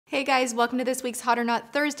Hey guys, welcome to this week's Hot or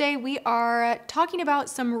Not Thursday. We are talking about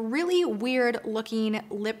some really weird looking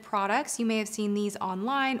lip products. You may have seen these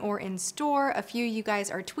online or in store. A few of you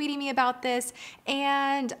guys are tweeting me about this,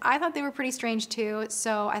 and I thought they were pretty strange too,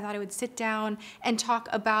 so I thought I would sit down and talk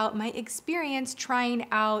about my experience trying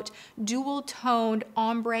out dual-toned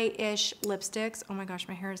ombre-ish lipsticks. Oh my gosh,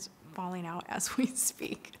 my hair is falling out as we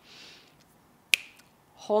speak.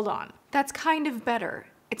 Hold on. That's kind of better.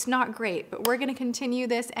 It's not great, but we're gonna continue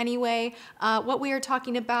this anyway. What we are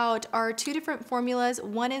talking about are two different formulas.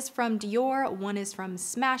 One is from Dior, one is from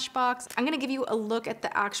Smashbox. I'm gonna give you a look at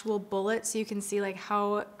the actual bullet so you can see like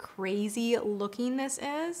how crazy looking this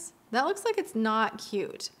is. That looks like it's not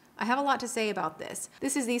cute. I have a lot to say about this.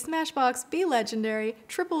 This is the Smashbox Be Legendary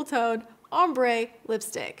Triple Tone Ombre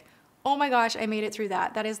Lipstick. Oh my gosh, I made it through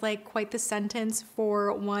that. That is like quite the sentence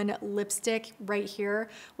for one lipstick right here,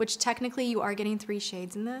 which technically you are getting 3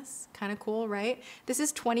 shades in this. Kind of cool, right? This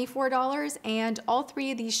is $24 and all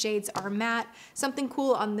 3 of these shades are matte. Something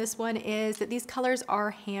cool on this one is that these colors are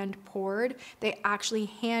hand poured. They actually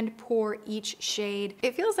hand pour each shade.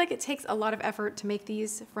 It feels like it takes a lot of effort to make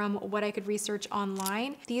these from what I could research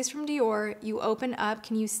online. These from Dior, you open up,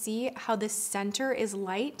 can you see how the center is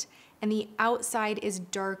light and the outside is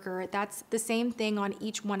darker? That's the same thing on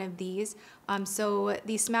each one of these. So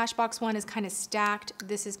the Smashbox one is kind of stacked.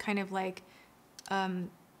 This is kind of like,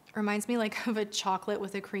 reminds me like of a chocolate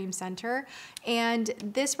with a cream center. And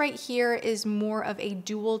this right here is more of a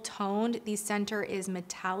dual toned. The center is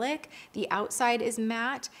metallic, the outside is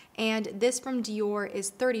matte, and this from Dior is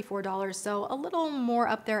 $34. So a little more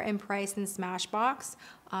up there in price than Smashbox,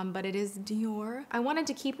 but it is Dior. I wanted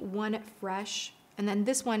to keep one fresh, and then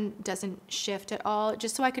this one doesn't shift at all,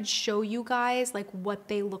 just so I could show you guys like what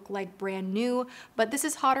they look like brand new. But this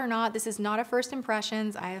is Hot or Not. This is not a first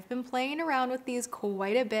impressions. I have been playing around with these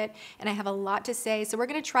quite a bit and I have a lot to say. So we're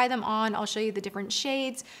gonna try them on. I'll show you the different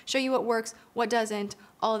shades, show you what works, what doesn't,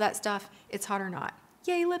 all of that stuff. It's Hot or Not.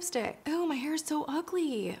 Yay, lipstick. Oh, my hair is so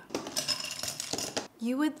ugly.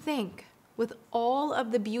 You would think with all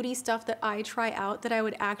of the beauty stuff that I try out that I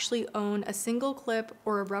would actually own a single clip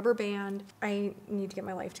or a rubber band. I need to get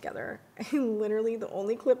my life together. Literally the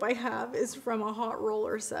only clip I have is from a hot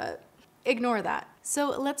roller set. Ignore that.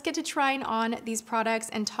 So let's get to trying on these products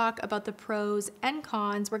and talk about the pros and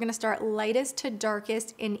cons. We're gonna start lightest to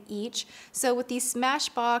darkest in each. So with the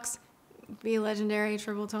Smashbox Be Legendary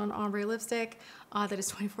Triple Tone Ombre Lipstick, that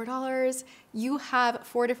is $24. You have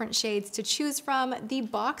 4 different shades to choose from. The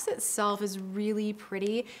box itself is really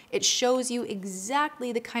pretty. It shows you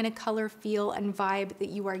exactly the kind of color, feel, and vibe that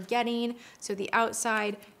you are getting. So the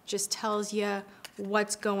outside just tells you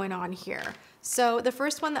what's going on here. So the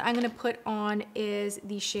first one that I'm gonna put on is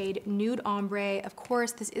the shade Nude Ombre. Of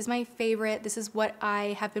course, this is my favorite. This is what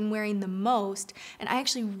I have been wearing the most, and I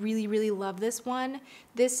actually really, really love this one.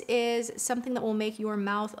 This is something that will make your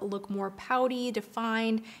mouth look more pouty,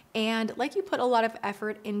 defined, and like you put a lot of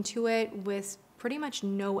effort into it with pretty much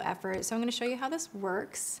no effort. So I'm gonna show you how this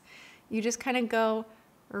works. You just kind of go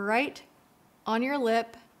right on your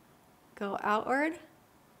lip, go outward,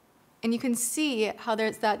 and you can see how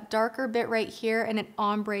there's that darker bit right here and it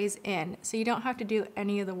ombres in, so you don't have to do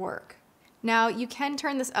any of the work. Now you can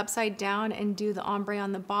turn this upside down and do the ombre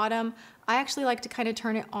on the bottom. I actually like to kind of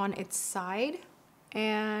turn it on its side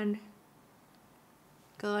and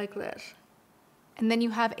go like this. And then you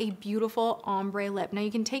have a beautiful ombre lip. Now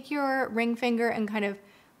you can take your ring finger and kind of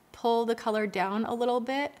pull the color down a little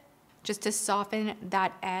bit just to soften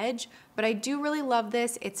that edge. But I do really love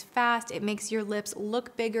this. It's fast, it makes your lips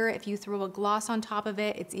look bigger. If you throw a gloss on top of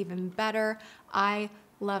it, it's even better. I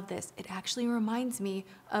love this. It actually reminds me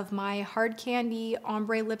of my Hard Candy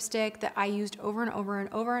ombre lipstick that I used over and over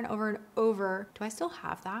and over and over and over. Do I still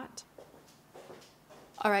have that?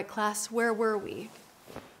 All right, class, where were we?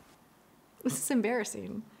 This is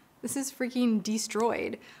embarrassing. This is freaking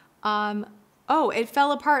destroyed. Oh, it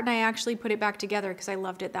fell apart and I actually put it back together because I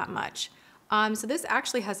loved it that much. So this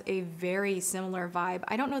actually has a very similar vibe.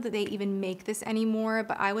 I don't know that they even make this anymore,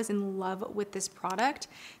 but I was in love with this product.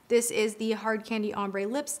 This is the Hard Candy Ombre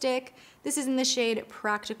Lipstick. This is in the shade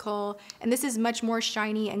Practical, and this is much more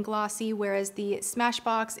shiny and glossy, whereas the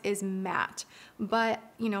Smashbox is matte. But,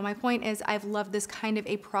 you know, my point is I've loved this kind of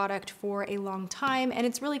a product for a long time, and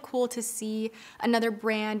it's really cool to see another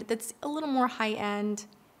brand that's a little more high-end,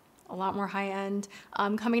 a lot more high-end,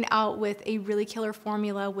 coming out with a really killer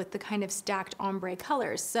formula with the kind of stacked ombre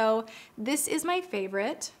colors. So this is my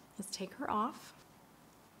favorite. Let's take her off.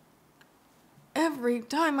 Every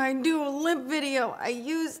time I do a lip video, I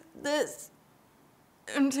use this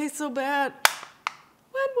and it tastes so bad.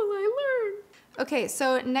 When will I learn? Okay,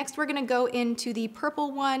 so next we're gonna go into the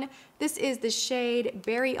purple one. This is the shade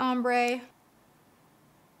Berry Ombre.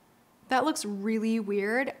 That looks really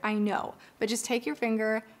weird, I know, but just take your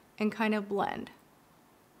finger and kind of blend.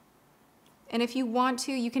 And if you want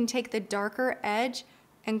to, you can take the darker edge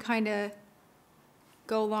and kind of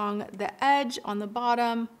go along the edge on the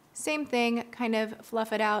bottom. Same thing, kind of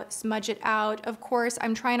fluff it out, smudge it out. Of course,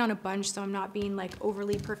 I'm trying on a bunch, so I'm not being like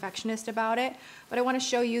overly perfectionist about it, but I want to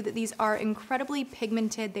show you that these are incredibly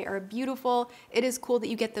pigmented. They are beautiful. It is cool that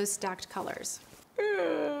you get those stacked colors.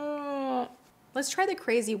 Let's try the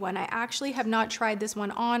crazy one. I actually have not tried this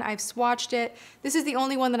one on. I've swatched it. This is the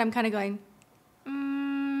only one that I'm kind of going,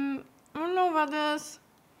 I don't know about this.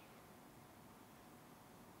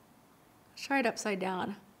 Let's try it upside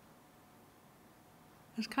down.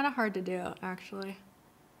 It's kind of hard to do, actually.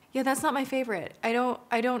 Yeah, that's not my favorite. I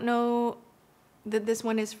don't know that this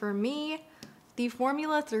one is for me. The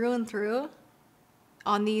formula through and through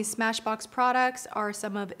on these Smashbox products are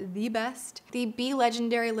some of the best. The Be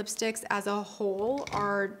Legendary lipsticks as a whole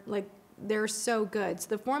are like, they're so good. So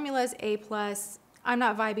the formula is A+. I'm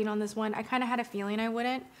not vibing on this one. I kind of had a feeling I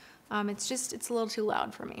wouldn't. It's a little too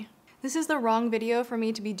loud for me. This is the wrong video for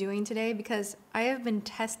me to be doing today because I have been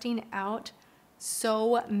testing out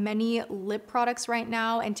so many lip products right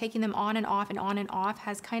now, and taking them on and off and on and off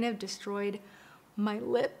has kind of destroyed my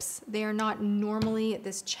lips. They are not normally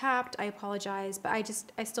this chapped. I apologize, but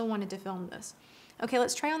I still wanted to film this. Okay,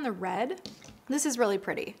 let's try on the red. This is really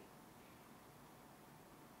pretty.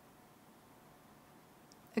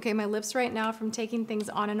 Okay, my lips right now from taking things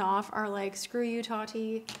on and off are like, screw you,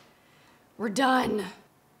 Tati. We're done.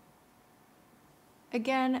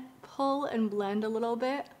 Again, pull and blend a little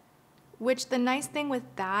bit. Which the nice thing with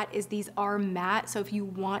that is these are matte, so if you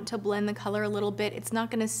want to blend the color a little bit, it's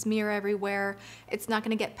not gonna smear everywhere, it's not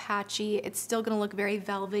gonna get patchy, it's still gonna look very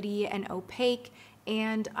velvety and opaque,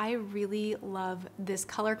 and I really love this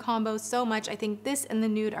color combo so much. I think this and the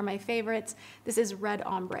nude are my favorites. This is red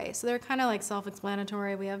ombre, so they're kind of like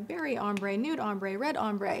self-explanatory. We have berry ombre, nude ombre, red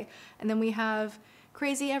ombre, and then we have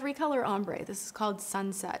crazy every color ombre. This is called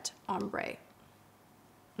sunset ombre.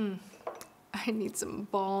 I need some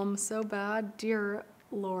balm so bad, dear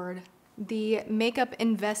Lord. The makeup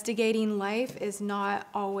investigating life is not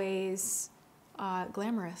always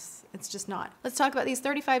glamorous. It's just not. Let's talk about these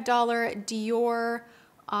 $35 Dior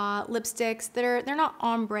lipsticks. They're not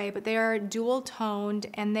ombre, but they are dual toned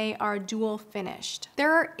and they are dual finished.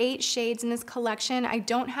 There are 8 shades in this collection. I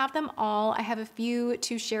don't have them all. I have a few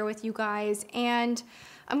to share with you guys, and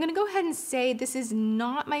I'm gonna go ahead and say this is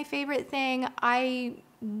not my favorite thing. I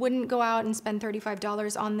wouldn't go out and spend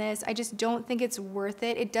 $35 on this. I just don't think it's worth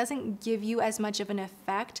it. It doesn't give you as much of an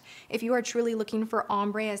effect if you are truly looking for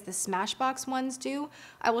ombre as the Smashbox ones do.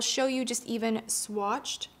 I will show you just even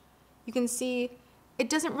swatched. You can see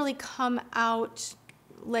it doesn't really come out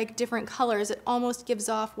like different colors. It almost gives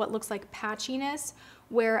off what looks like patchiness,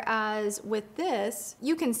 whereas with this,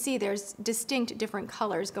 you can see there's distinct different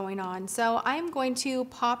colors going on. So I'm going to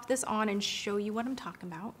pop this on and show you what I'm talking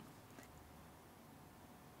about.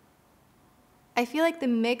 I feel like the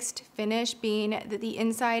mixed finish, being that the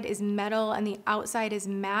inside is metal and the outside is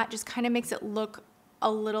matte, just kind of makes it look a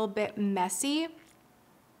little bit messy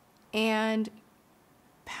and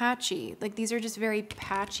patchy. Like, these are just very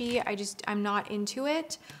patchy. I'm not into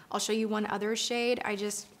it. I'll show you one other shade.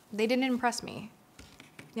 They didn't impress me.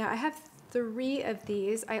 Yeah, I have 3 of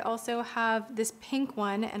these. I also have this pink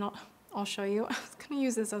one, and I'll show you. I was gonna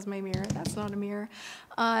use this as my mirror. That's not a mirror.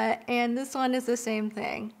 And this one is the same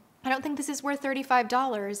thing. I don't think this is worth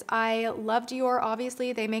 $35. I love Dior,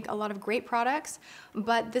 obviously. They make a lot of great products,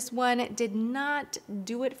 but this one did not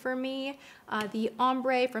do it for me. The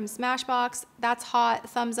ombre from Smashbox, that's hot,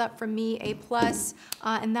 thumbs up from me, A+.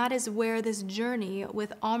 And that is where this journey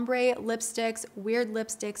with ombre lipsticks, weird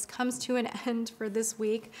lipsticks, comes to an end for this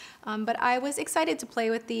week. But I was excited to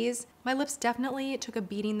play with these. My lips definitely took a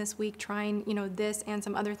beating this week trying, this and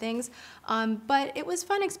some other things. But it was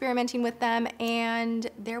fun experimenting with them,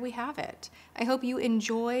 and there we have it. I hope you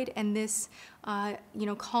enjoyed, and this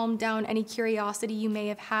calmed down any curiosity you may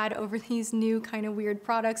have had over these new kind of weird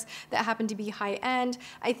products that happen to be high end.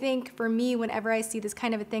 I think for me, whenever I see this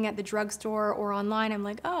kind of a thing at the drugstore or online, I'm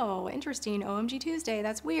like, oh, interesting, OMG Tuesday,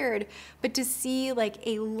 that's weird. But to see like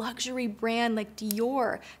a luxury brand like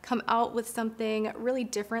Dior come out with something really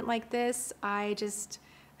different like this, I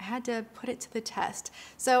had to put it to the test.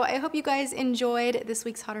 So I hope you guys enjoyed this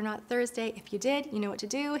week's Hot or Not Thursday. If you did, you know what to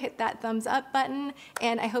do. Hit that thumbs up button,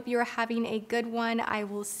 and I hope you're having a good one. I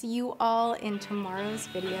will see you all in tomorrow's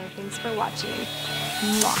video. Thanks for watching.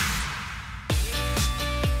 Mwah.